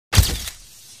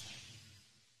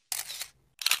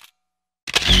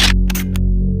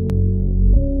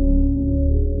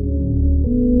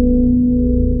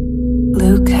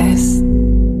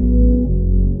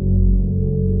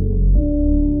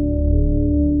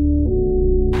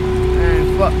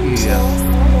Fuck yeah.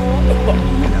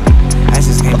 I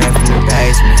just came back from the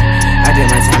basement. I did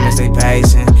my time and stay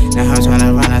patient. Now I'm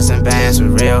tryna run out some bands for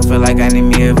real. Feel like I need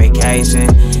me a vacation.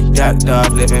 Ducked off,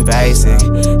 living basic.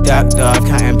 Ducked off,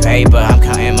 counting paper. I'm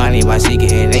counting money while she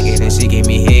getting naked and she give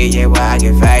me head. Yeah, while I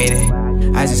get faded.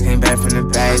 I just came back from the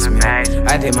basement.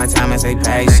 I did my time and stay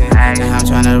patient. Now I'm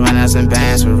tryna run out some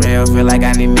bands for real. Feel like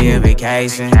I need me a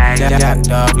vacation.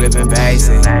 Ducked off, living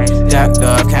basic. Ducked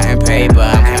off, counting paper.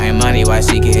 I'm counting money while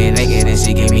she getting naked and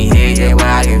she give me head. Yeah,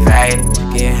 while I get faded.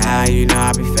 Getting high, you know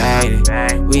I be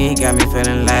faded. Weed got me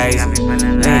feeling lazy.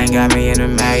 Lean got me in the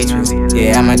matrix.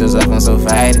 Yeah, I might just up, I'm so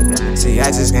faded. See, I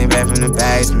just came back from the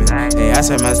basement. Yeah, I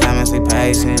serve my time and stay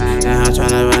patient. Now I'm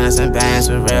tryna run out some bands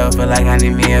for real. Feel like I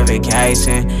need me a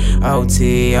vacation.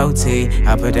 OT, OT.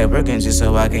 I put that work in just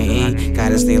so I can eat.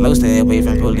 Gotta stay low, stay away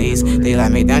from police. They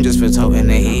lock me down just for toting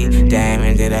the heat. Damn,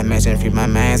 and did I mention free my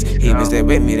mans? He was there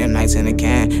with me them nights in the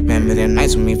can. Remember them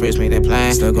nights when we first made that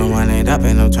plan? Still gon' run it up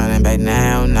and I'm turning back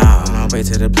now. No, wait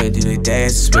till the play do the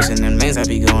dash. Switching them lanes, I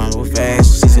be going real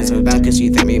fast. She's so dumb cause she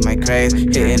think me might crash.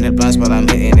 Hitting the blunts while I'm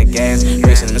hitting the gas.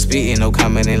 Racing the speed, ain't no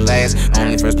coming in last.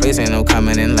 Only first place, ain't no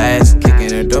coming in last. Kicking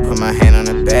the door, put my hand on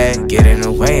the bag. Get in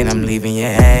the way and I'm leaving your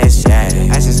ass, yeah.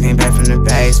 I just came back from the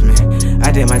basement.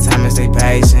 I did my time and stay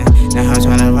patient. Now I'm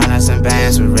tryna run out some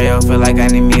bands for real. Feel like I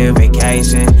need me a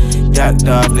vacation. Ducked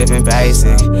off, living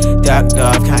basic. Ducked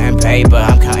off, counting paper.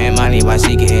 I'm counting money while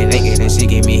she getting naked and she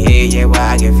give me head. Yeah, while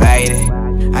I get faded.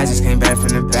 I just came back from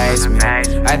the basement.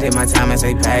 I did my time and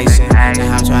stay patient.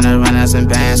 Now I'm tryna run out some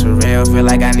bands for real. Feel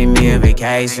like I need me a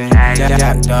vacation.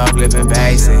 Ducked off, living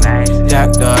basic.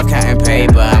 Ducked off, counting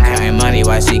paper. I'm counting money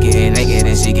while she getting naked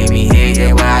and she give me head.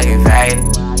 Yeah, while I get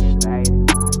faded.